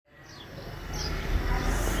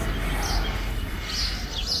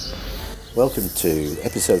Welcome to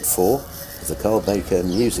episode 4 of the Carl Baker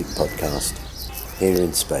Music Podcast here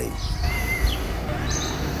in Spain.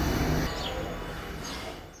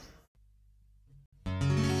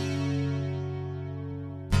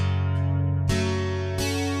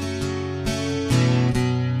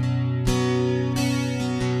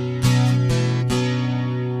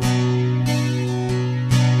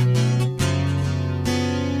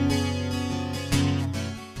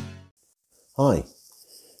 Hi.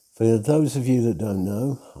 For those of you that don't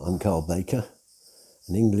know, I'm Carl Baker,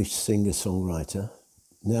 an English singer-songwriter,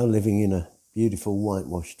 now living in a beautiful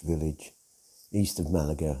whitewashed village east of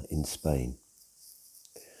Malaga in Spain.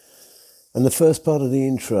 And the first part of the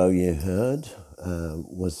intro you heard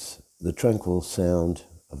was the tranquil sound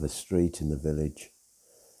of a street in the village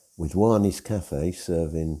with Juani's Cafe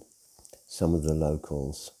serving some of the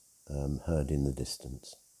locals heard in the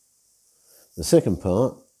distance. The second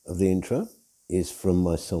part of the intro is from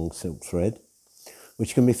my song Silk Thread,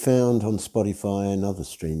 which can be found on Spotify and other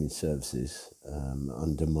streaming services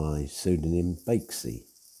under my pseudonym Bakesy.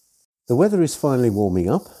 The weather is finally warming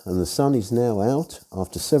up and the sun is now out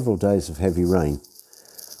after several days of heavy rain,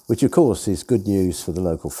 which of course is good news for the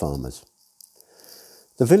local farmers.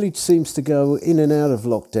 The village seems to go in and out of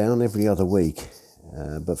lockdown every other week,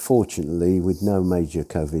 but fortunately with no major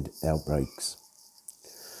COVID outbreaks.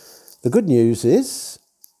 The good news is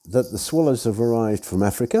that the swallows have arrived from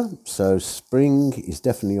Africa, so spring is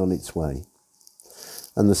definitely on its way.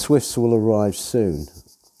 And the swifts will arrive soon,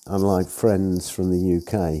 unlike friends from the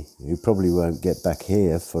UK, who probably won't get back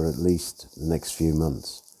here for at least the next few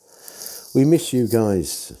months. We miss you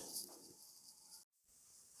guys.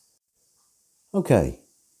 Okay,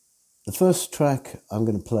 the first track I'm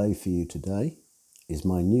going to play for you today is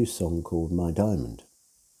my new song called My Diamond.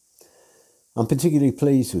 I'm particularly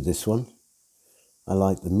pleased with this one. I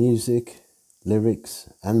like the music, lyrics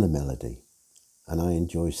and the melody, and I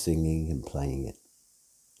enjoy singing and playing it.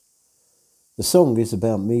 The song is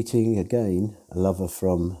about meeting again a lover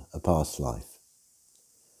from a past life.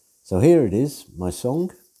 So here it is, my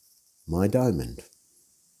song, My Diamond.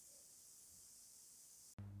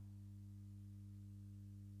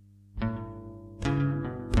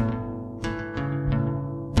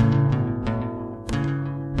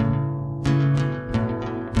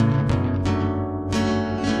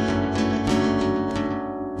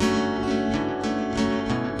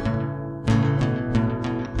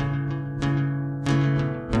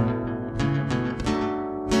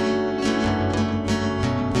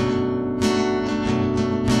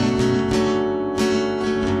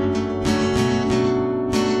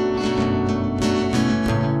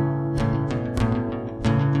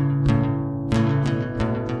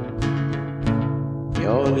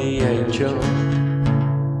 You're the angel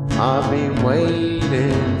I've been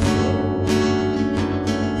waiting for.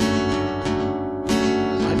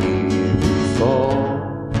 I knew you before.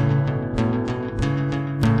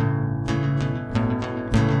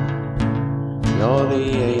 You're the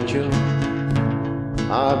angel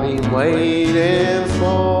I've been waiting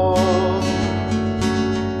for.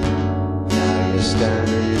 Now you're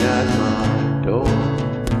standing at my door.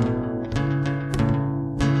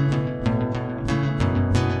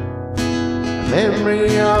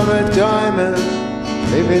 Memory of a diamond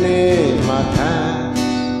living in my past.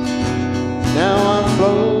 Now I'm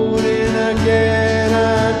floating again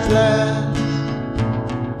at last.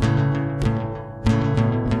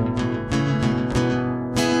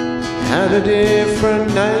 Had a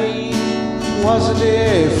different name, was a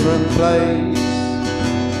different place,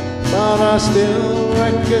 but I still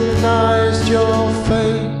recognized your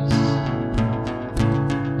face.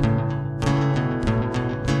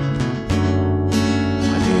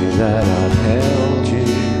 That I've held you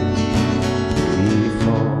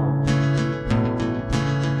before.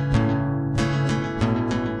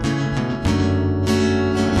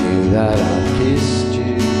 I knew that I've kissed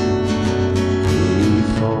you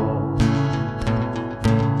before.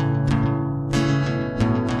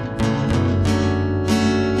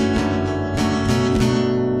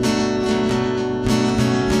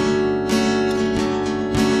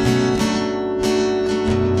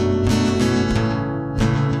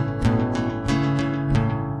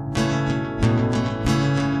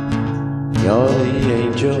 You're the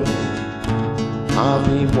angel I've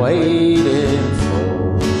been waiting for.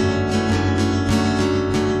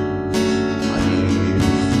 I knew you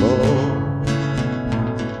before.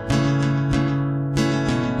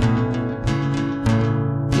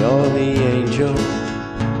 You're the angel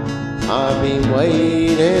I've been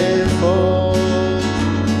waiting for.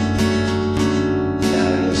 Now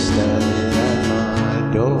you're standing at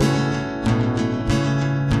my door.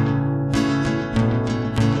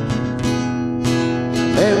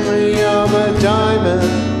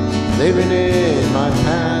 diamond living in my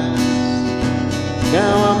past.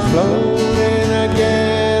 Now I'm floating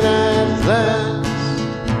again at last.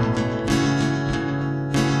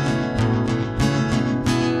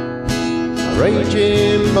 A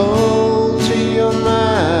raging bull to your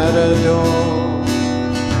matador.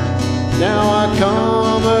 Now our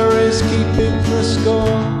karma is keeping the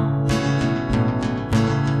score.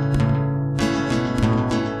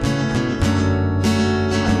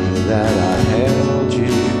 I knew that I held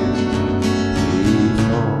you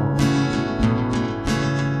before.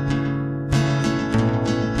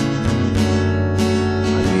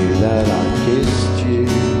 I knew that I kissed you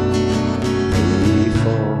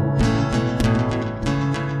before.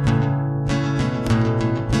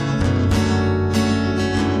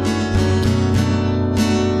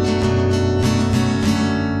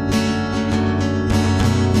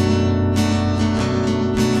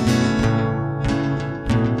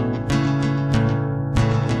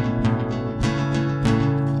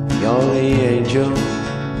 You're the angel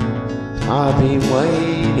I've been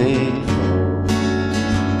waiting for.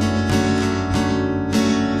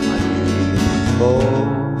 I knew you before.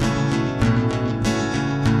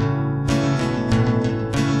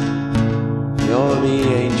 You're the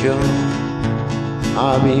angel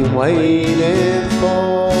I've been waiting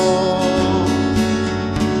for.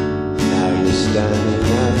 Now you're standing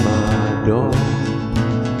at my door.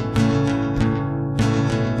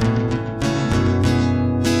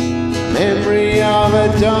 Memory of a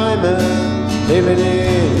diamond living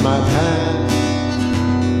in my past.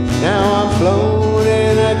 Now I'm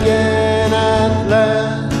floating again at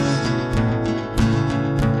last.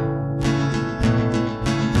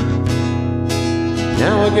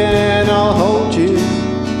 Now again I'll hold you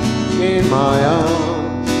in my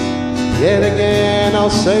arms. Yet again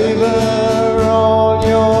I'll savor all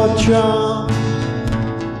your charms.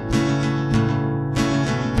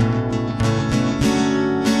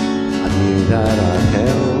 That I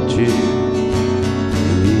held you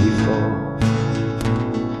before.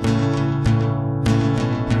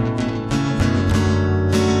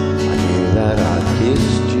 I knew that I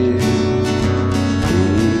kissed you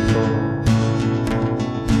before.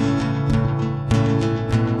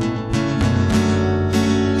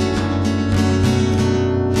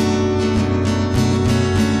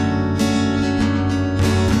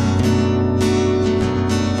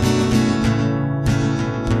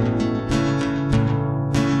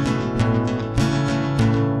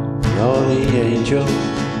 You're the angel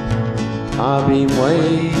I've been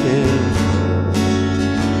waiting for.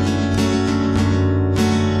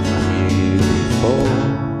 I knew you before.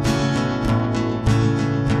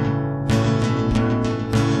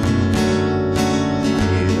 I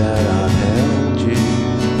knew that I held you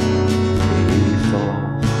before.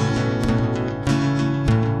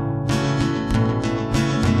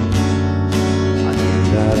 I knew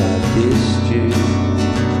that I kissed you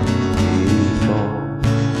before.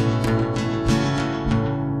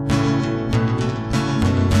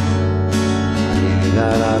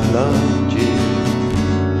 That I've loved you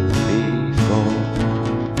before.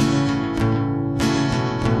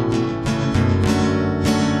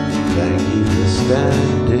 Thank you for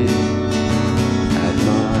standing at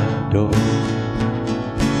my door.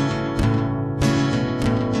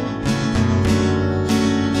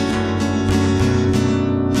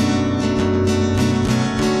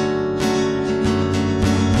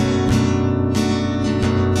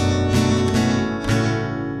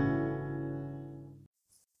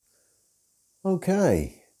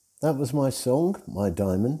 Okay, that was my song, My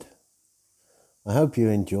Diamond. I hope you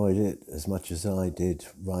enjoyed it as much as I did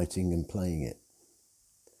writing and playing it.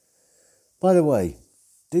 By the way,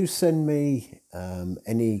 do send me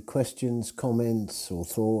any questions, comments or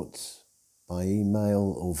thoughts by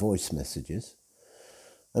email or voice messages,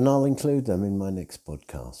 and I'll include them in my next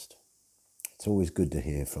podcast. It's always good to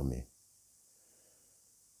hear from you.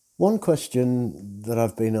 One question that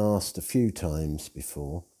I've been asked a few times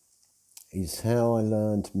before is how I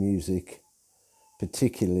learned music,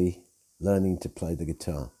 particularly learning to play the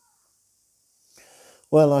guitar.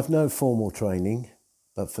 Well, I've no formal training,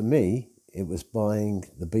 but for me, it was buying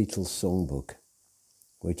the Beatles songbook,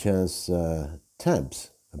 which has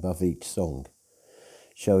tabs above each song,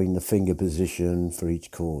 showing the finger position for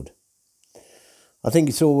each chord. I think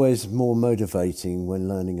it's always more motivating when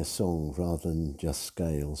learning a song rather than just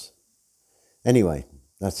scales. Anyway,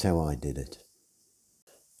 that's how I did it.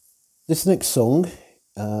 This next song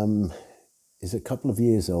is a couple of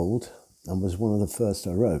years old and was one of the first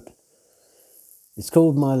I wrote. It's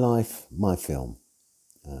called My Life, My Film.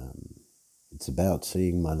 It's about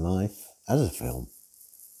seeing my life as a film.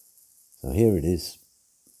 So here it is,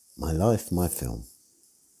 My life, my film.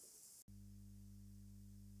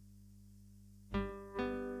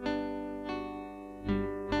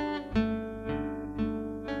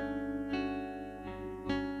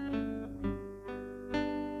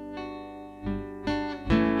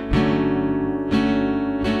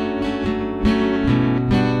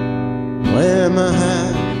 Wear my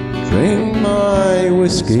hat, drink my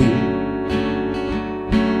whiskey,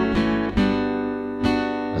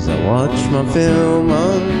 as I watch my film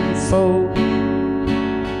unfold.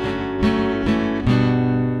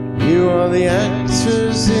 You are the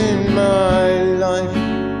actors in my life,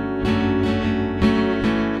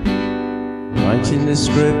 writing the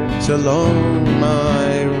script along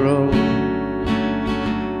my road.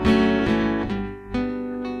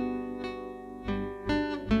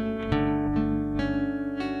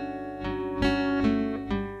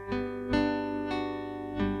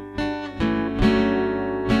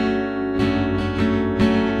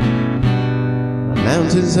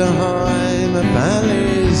 Mountains are high, my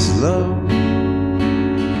valley's low.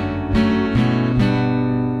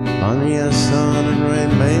 Funny how sun and rain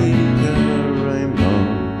make a rainbow.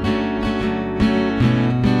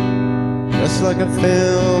 Just like a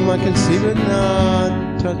film I can see but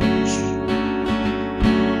not touch.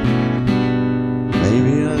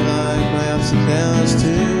 Maybe I like my ups and downs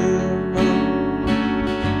too.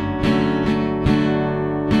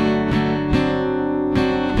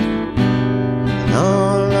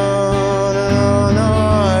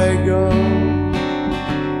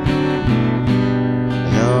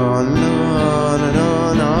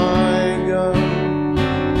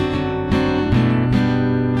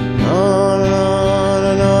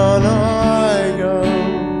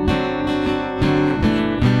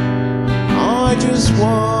 I just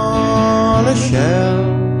wanna shout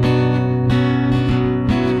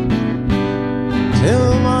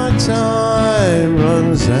till my time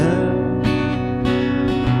runs out.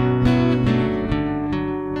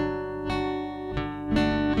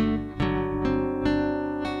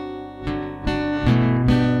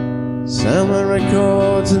 Someone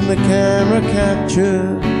records and the camera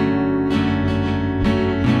captures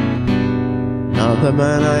not the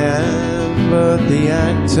man I am, but the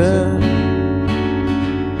actor.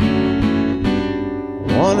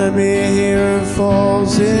 Wanna be a hero who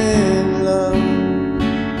falls in love,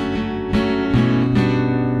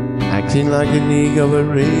 acting like an ego but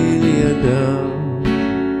really a dove.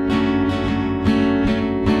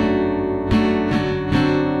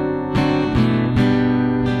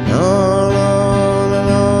 On and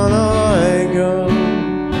on I go,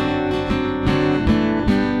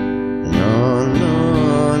 and on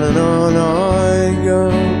and on I go.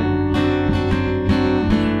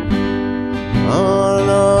 On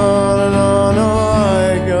and on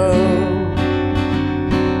I go.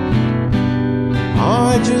 I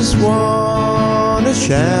just wanna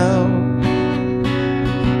shout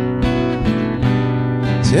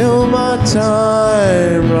till my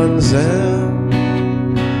time runs out.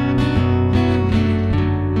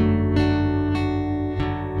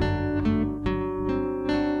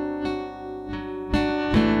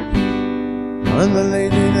 I'm the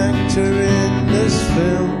leading actor in this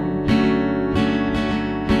film.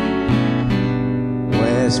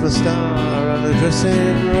 Where's my star on the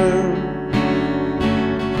dressing room?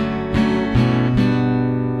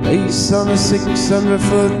 Based on a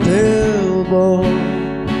 600-foot billboard.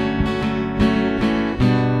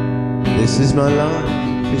 This is my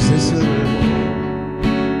life, is this a reward?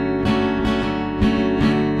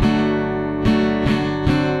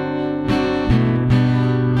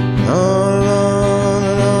 On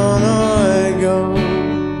and on I go,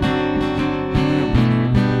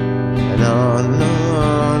 and on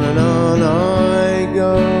and on I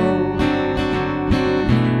go,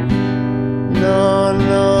 and on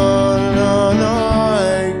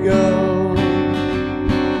I go.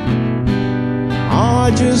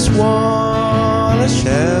 I just wanna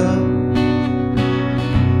shout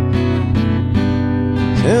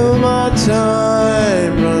till my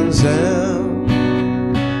time runs out.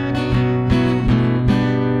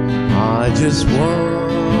 I just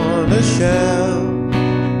wanna shout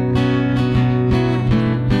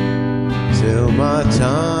till my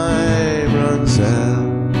time runs out.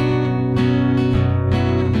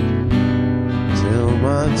 Till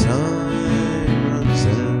my time runs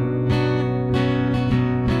out.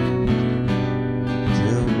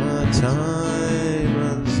 Till my time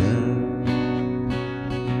runs out.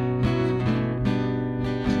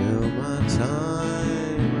 Till my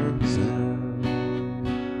time runs out.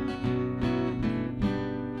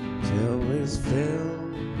 Till this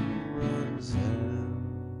film runs out.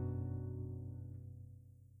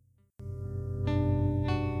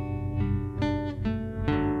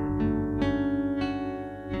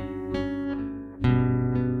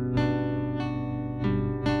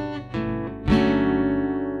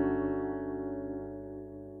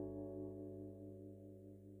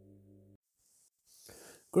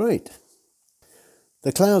 Great.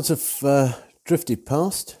 The clouds have drifted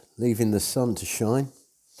past, leaving the sun to shine.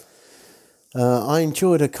 I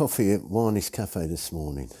enjoyed a coffee at Warnie's Cafe this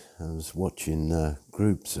morning. I was watching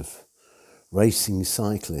groups of racing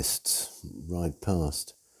cyclists ride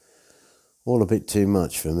past. All a bit too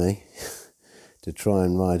much for me to try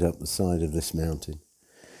and ride up the side of this mountain.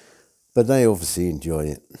 But they obviously enjoy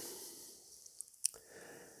it.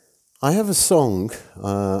 I have a song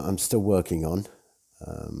I'm still working on.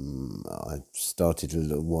 I started a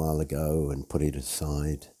little while ago and put it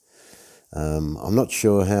aside. I'm not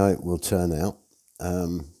sure how it will turn out,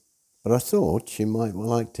 but I thought you might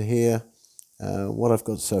like to hear what I've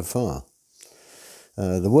got so far.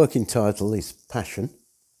 The working title is Passion.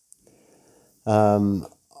 I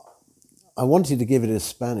wanted to give it a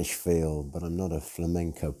Spanish feel, but I'm not a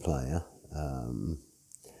flamenco player.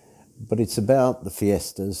 But it's about the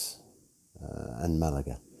fiestas and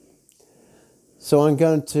Malaga. So I'm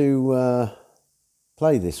going to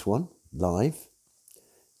play this one live,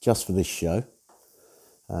 just for this show.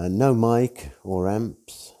 No mic or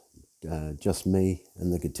amps, just me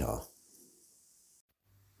and the guitar.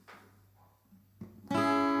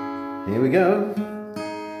 Here we go.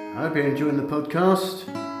 I hope you're enjoying the podcast.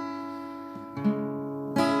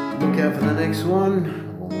 Look out for the next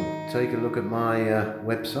one, or take a look at my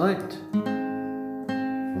website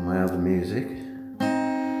for my other music.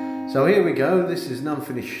 So here we go. This is an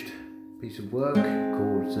unfinished piece of work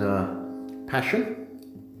called Passion.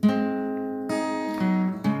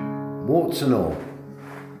 Warts and all.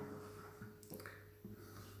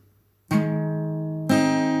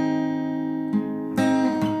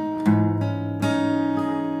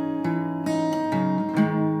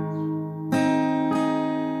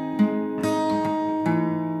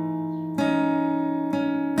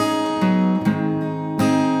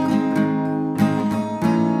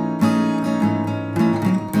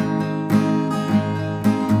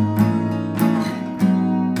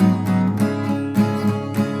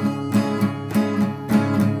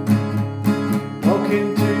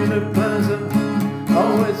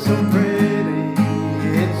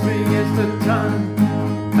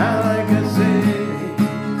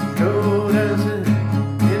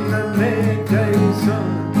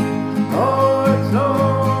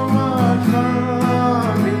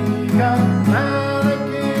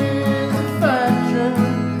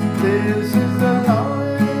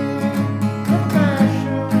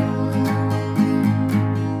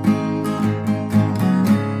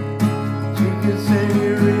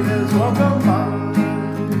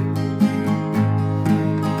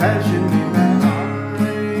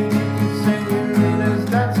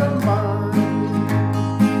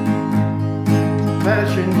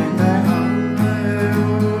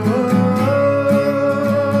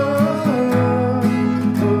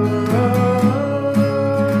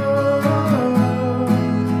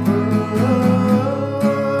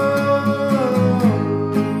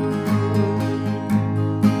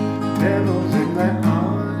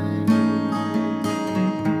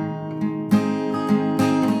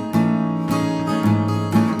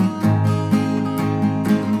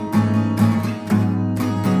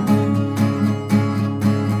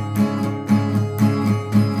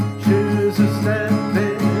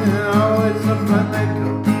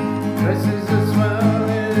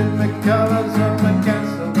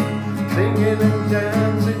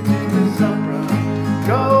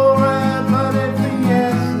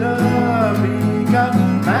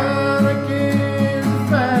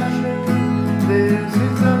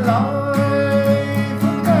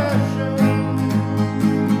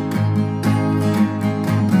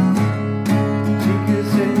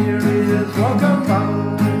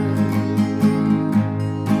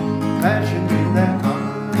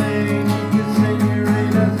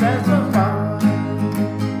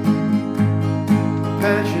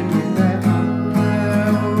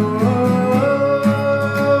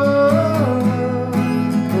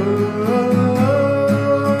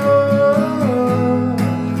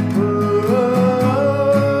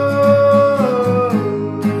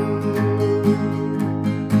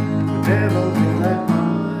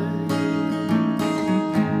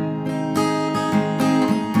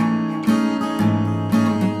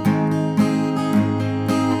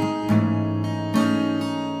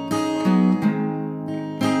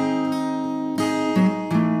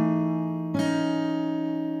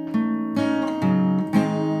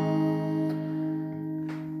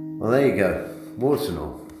 Well, there you go, warts and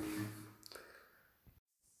all.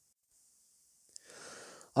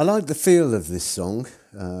 I like the feel of this song.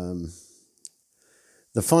 The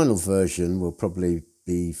final version will probably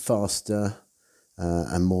be faster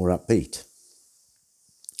and more upbeat,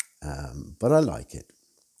 but I like it.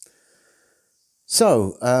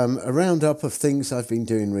 So, a roundup of things I've been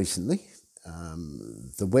doing recently.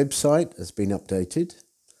 The website has been updated,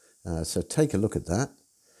 so take a look at that.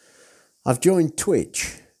 I've joined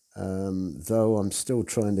Twitch, though I'm still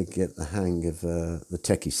trying to get the hang of the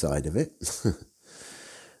techie side of it.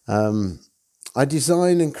 I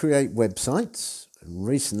design and create websites, and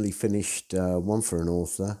recently finished one for an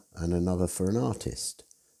author and another for an artist.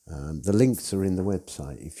 The links are in the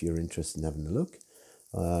website if you're interested in having a look,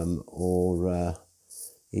 or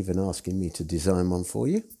even asking me to design one for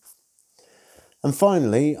you. And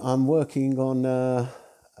finally, I'm working on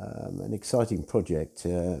an exciting project.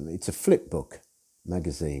 It's a flipbook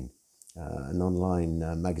magazine, an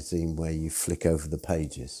online magazine where you flick over the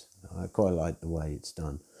pages. I quite like the way it's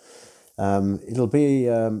done. It'll be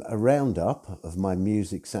a roundup of my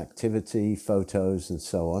music's activity, photos and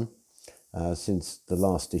so on, since the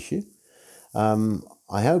last issue.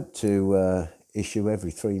 I hope to issue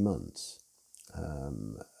every 3 months,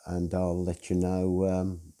 and I'll let you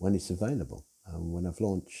know when it's available, when I've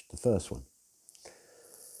launched the first one.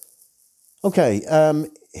 Okay,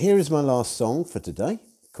 here is my last song for today,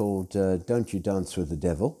 called Don't You Dance With the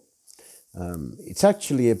Devil. It's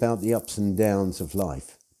actually about the ups and downs of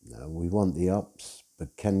life. We want the ups,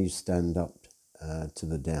 but can you stand up to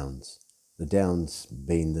the downs? The downs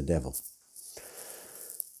being the devil.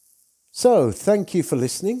 So, thank you for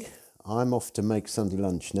listening. I'm off to make Sunday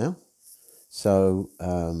lunch now. So,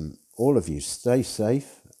 all of you, stay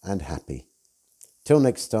safe and happy. Till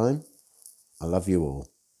next time, I love you all.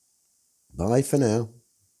 Bye for now.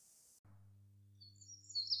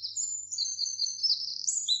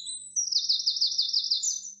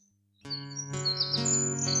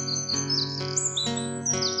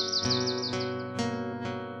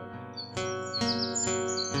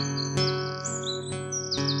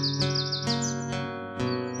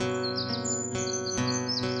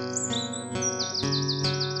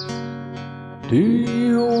 Do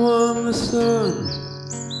you want the sun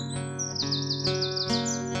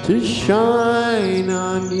to shine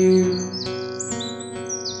on you?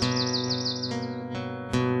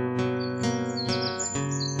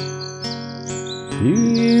 Do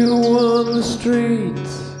you want the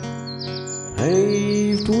streets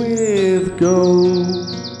paved with gold?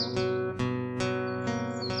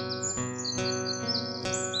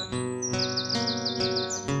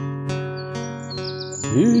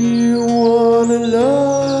 Do you want a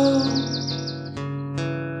love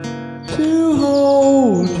to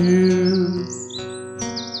hold you?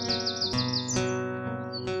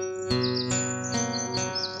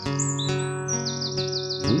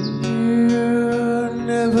 Will you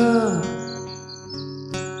never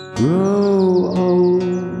grow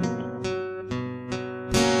old?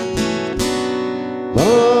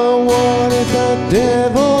 But what if the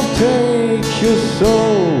devil takes your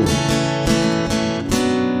soul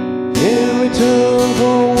in return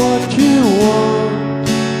for what you want?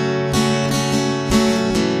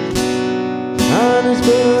 And it's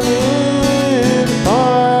burning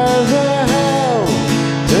fires of hell,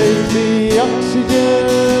 take the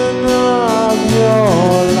oxygen of your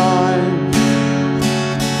life.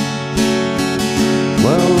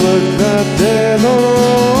 Well, look the devil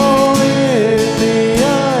in the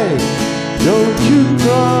eye. Don't you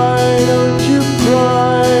cry, don't you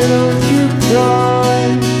cry, don't you cry.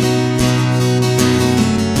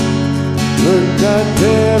 Look that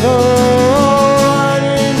devil right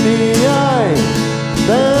in the eye.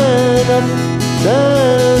 Stand up,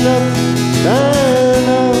 stand up, stand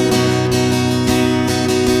up.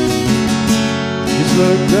 Just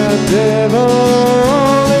look that devil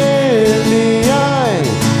in the eye.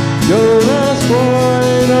 Don't ask why,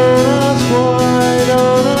 don't ask why,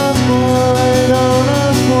 don't ask why, don't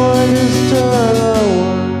ask why. Just turn away.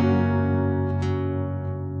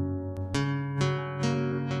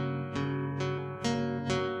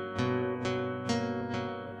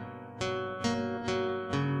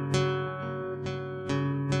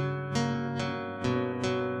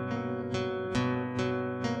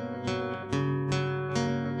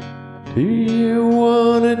 Do you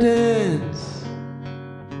wanna dance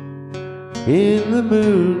in the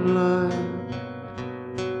moonlight?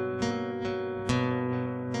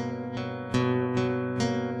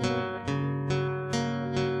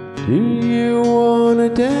 Do you wanna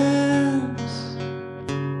dance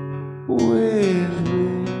with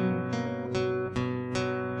me?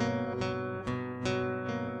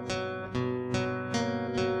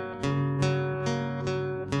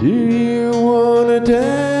 Do you wanna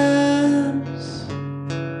dance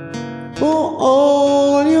for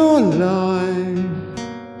all your life?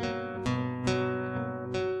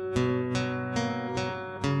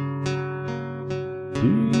 Do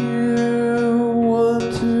you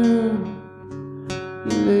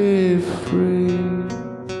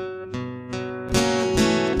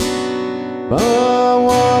But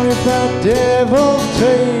what if that devil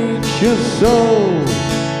takes your soul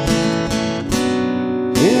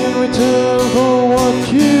in return for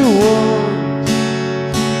what you want?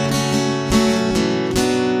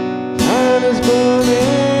 And it's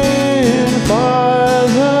burning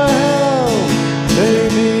fires of hell,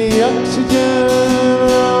 take the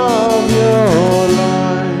oxygen of your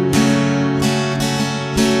life.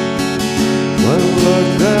 Well, look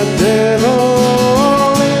that devil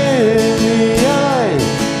in the eye.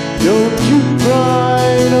 Don't you cry,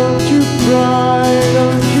 don't you cry,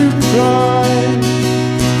 don't you cry.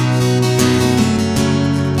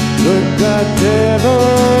 Look that devil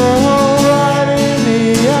right in the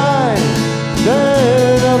eye.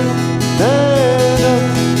 Stand up, stand up,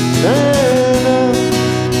 stand up.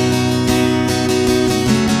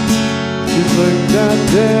 Just look that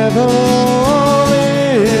devil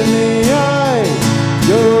in the eye.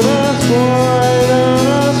 Don't ask why, don't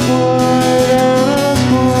ask why, don't ask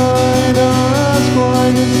why, don't ask why,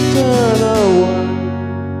 just turn away.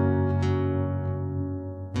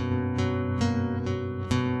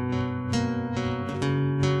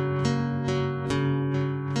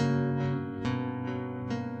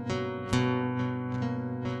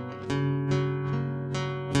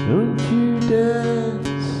 Don't you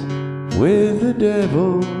dance with the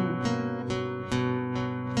devil.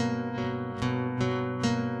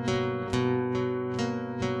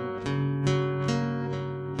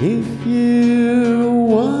 If you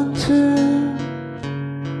want